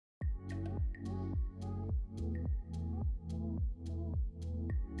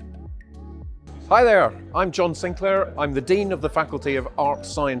Hi there, I'm John Sinclair. I'm the Dean of the Faculty of Arts,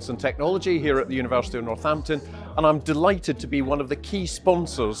 Science and Technology here at the University of Northampton, and I'm delighted to be one of the key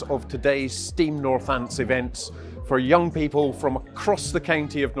sponsors of today's STEAM Northants events for young people from across the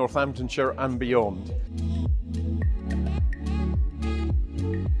county of Northamptonshire and beyond.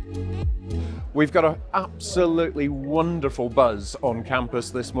 We've got an absolutely wonderful buzz on campus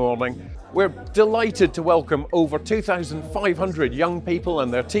this morning. We're delighted to welcome over 2,500 young people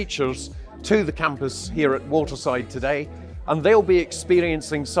and their teachers to the campus here at Waterside today, and they'll be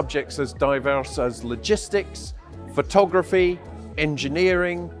experiencing subjects as diverse as logistics, photography,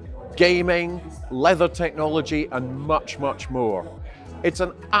 engineering, gaming, leather technology, and much, much more. It's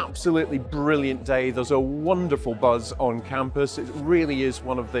an absolutely brilliant day. There's a wonderful buzz on campus. It really is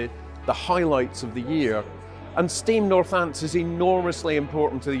one of the highlights of the year. And STEAM Northants is enormously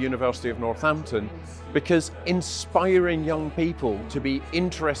important to the University of Northampton because inspiring young people to be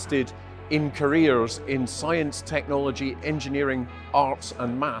interested in careers in science, technology, engineering, arts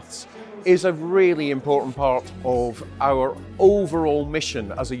and maths is a really important part of our overall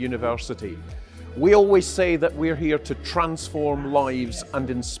mission as a university. We always say that we're here to transform lives and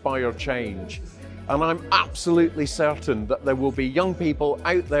inspire change. And I'm absolutely certain that there will be young people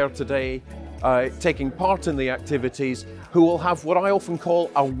out there today taking part in the activities who will have what I often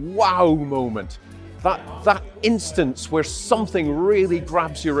call a wow moment. That instance where something really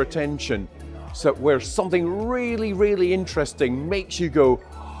grabs your attention, so where something really, really interesting makes you go,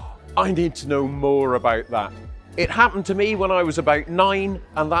 I need to know more about that. It happened to me when I was about 9,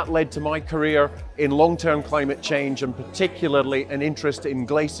 and that led to my career in long-term climate change and particularly an interest in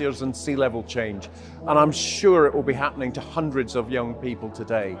glaciers and sea level change. And I'm sure it will be happening to hundreds of young people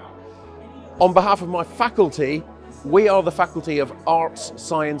today. On behalf of my faculty, we are the Faculty of Arts,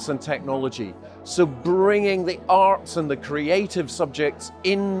 Science and Technology. So bringing the arts and the creative subjects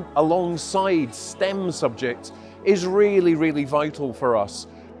in alongside STEM subjects is really, really vital for us,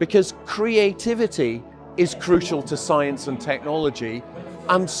 because creativity is crucial to science and technology,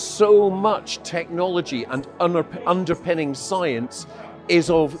 and so much technology and underpinning science is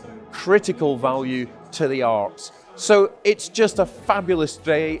of critical value to the arts. So it's just a fabulous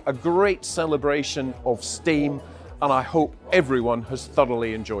day, a great celebration of STEAM, and I hope everyone has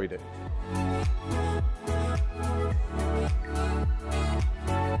thoroughly enjoyed it.